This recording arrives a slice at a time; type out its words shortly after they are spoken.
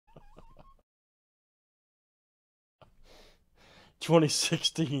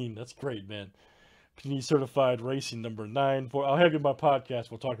2016. That's great, man. Panini Certified Racing number 9. I'll have you in my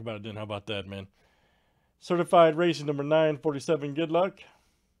podcast. We'll talk about it then. How about that, man? Certified Racing number 947. Good luck.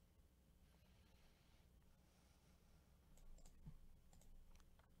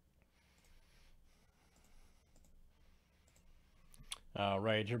 All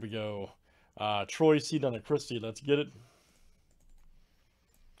right, here we go. Troy C. Donna Christie. Let's get it.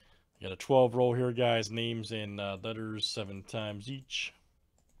 Got a 12 roll here, guys. Names and letters 7 times each.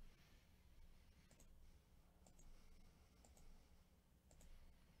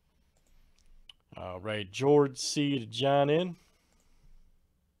 All right, George C. to John N.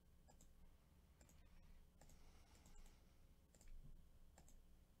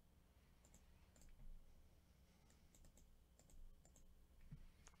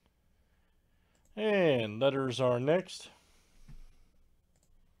 And letters are next.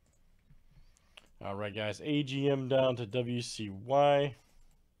 All right, guys. AGM down to WCY.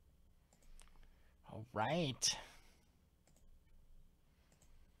 All right.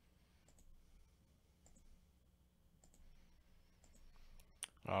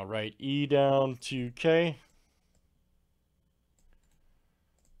 All right, E down to K.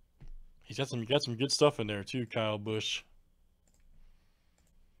 He's got some good stuff in there too, Kyle Busch.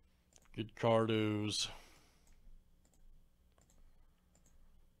 Good cardos.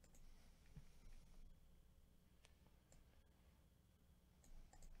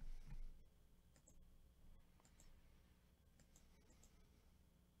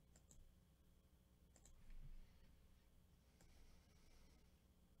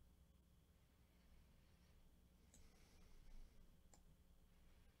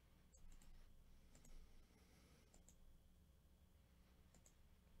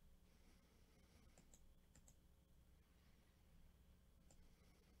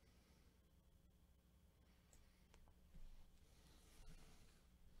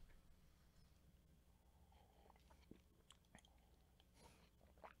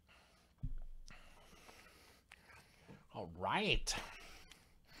 All right.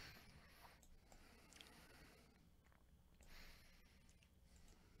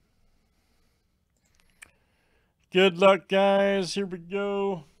 Good luck, guys. Here we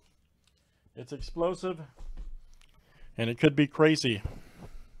go. It's explosive. And it could be crazy.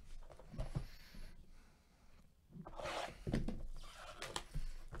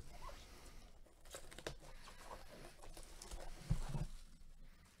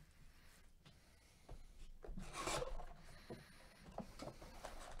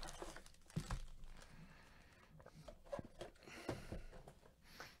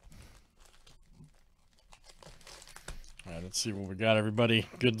 All right, let's see what we got, everybody.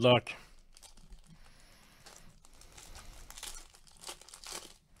 Good luck.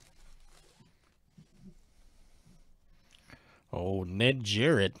 Oh, Ned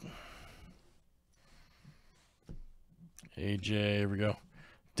Jarrett. AJ, here we go.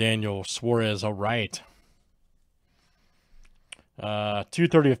 Daniel Suarez, all right.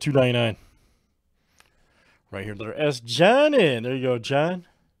 230 of 299. Right here, letter S. John in. There you go, John.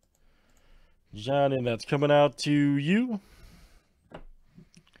 John in, that's coming out to you.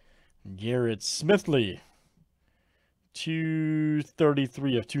 Garrett Smithley.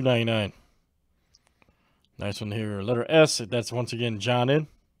 233 of 299. Nice one here. Letter S, that's once again John in.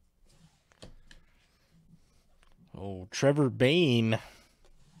 Oh, Trevor Bain.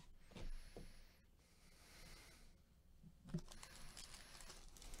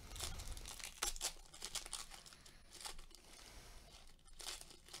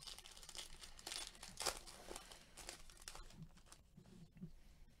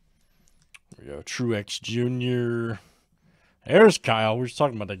 There we go. Truex Jr. There's Kyle. We were just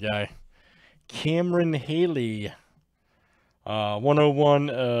talking about that guy. Cameron Haley. 101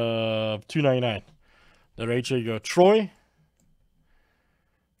 of 299. Letter H, there you go. Troy.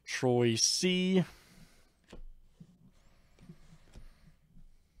 Troy C.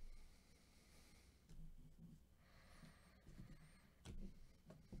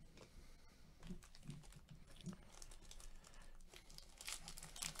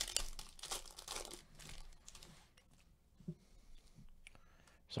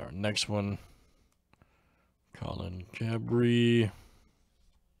 So our next one, Colin Cabri,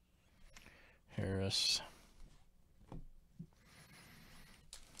 Harris.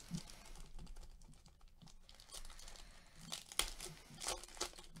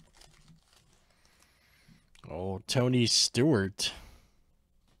 Oh, Tony Stewart.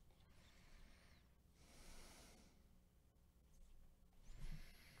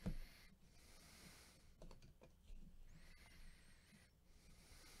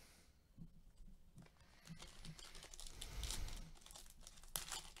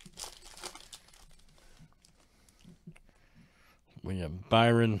 We have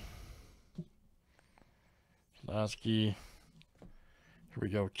Byron. Lasky. Here we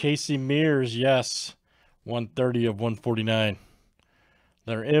go. Casey Mears, yes. 130 of 149.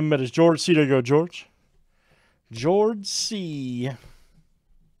 Letter M, that is George C. There you go, George. George C.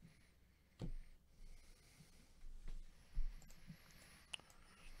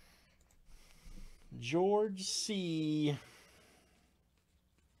 George C.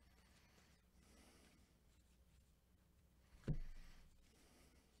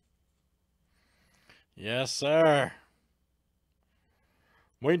 Yes, sir.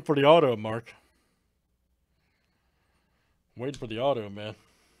 Waiting for the auto, Mark. Waiting for the auto, man.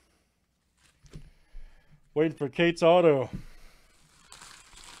 Waiting for Kate's auto.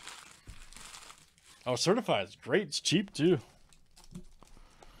 Oh, certified is great. It's cheap, too.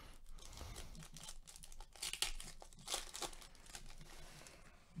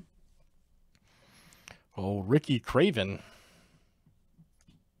 Oh, Ricky Craven.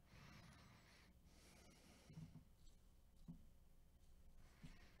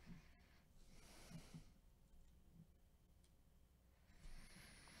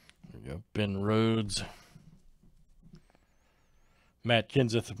 There we go. Ben Rhodes. Matt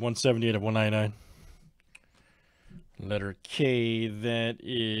Kenseth, 178 of 199. Letter K, that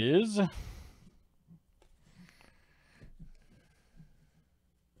is...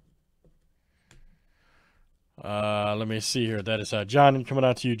 let me see here. That is John in, coming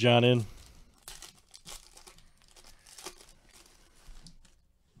out to you, John in.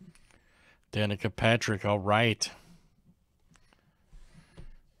 Danica Patrick, all right.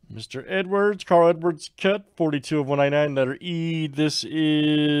 Mr. Edwards, Carl Edwards cut, 42 of 199. Letter E, this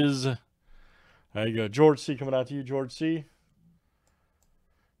is... There you go. George C. coming out to you, George C.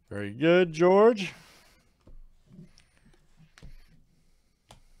 Very good, George.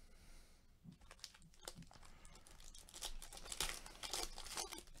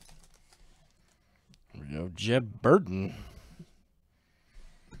 There we go. Jeb Burton.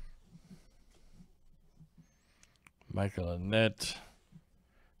 Michael Annette.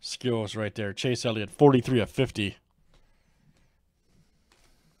 Skills right there. Chase Elliott, 43 of 50.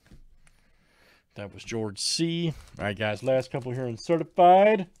 That was George C. All right, guys. Last couple here in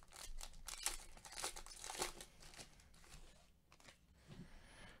certified.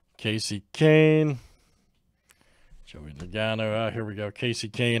 Casey Kane. Joey Logano. Here we go. Casey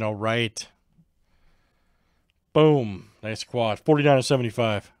Kane. All right. Boom. Nice quad. 49 of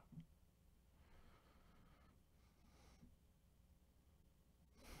 75.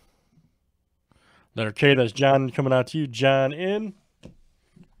 Letter K, that's John coming out to you. John in.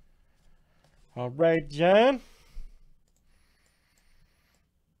 All right, John.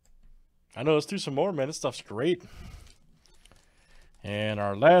 I know, let's do some more, man. This stuff's great. And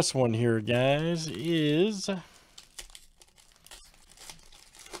our last one here, guys, is... There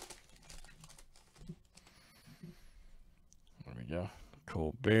we go.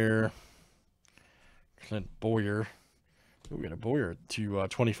 Colbert. Clint Boyer. Ooh, we got a Boyer to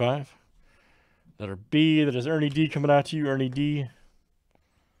 25. Letter B, that is Ernie D coming out to you, Ernie D.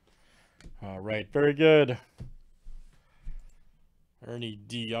 All right, very good. Ernie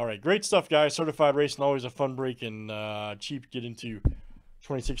D. All right, great stuff, guys. Certified racing, always a fun break and cheap. Get into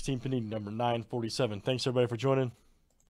 2016 Panini number 947. Thanks, everybody, for joining.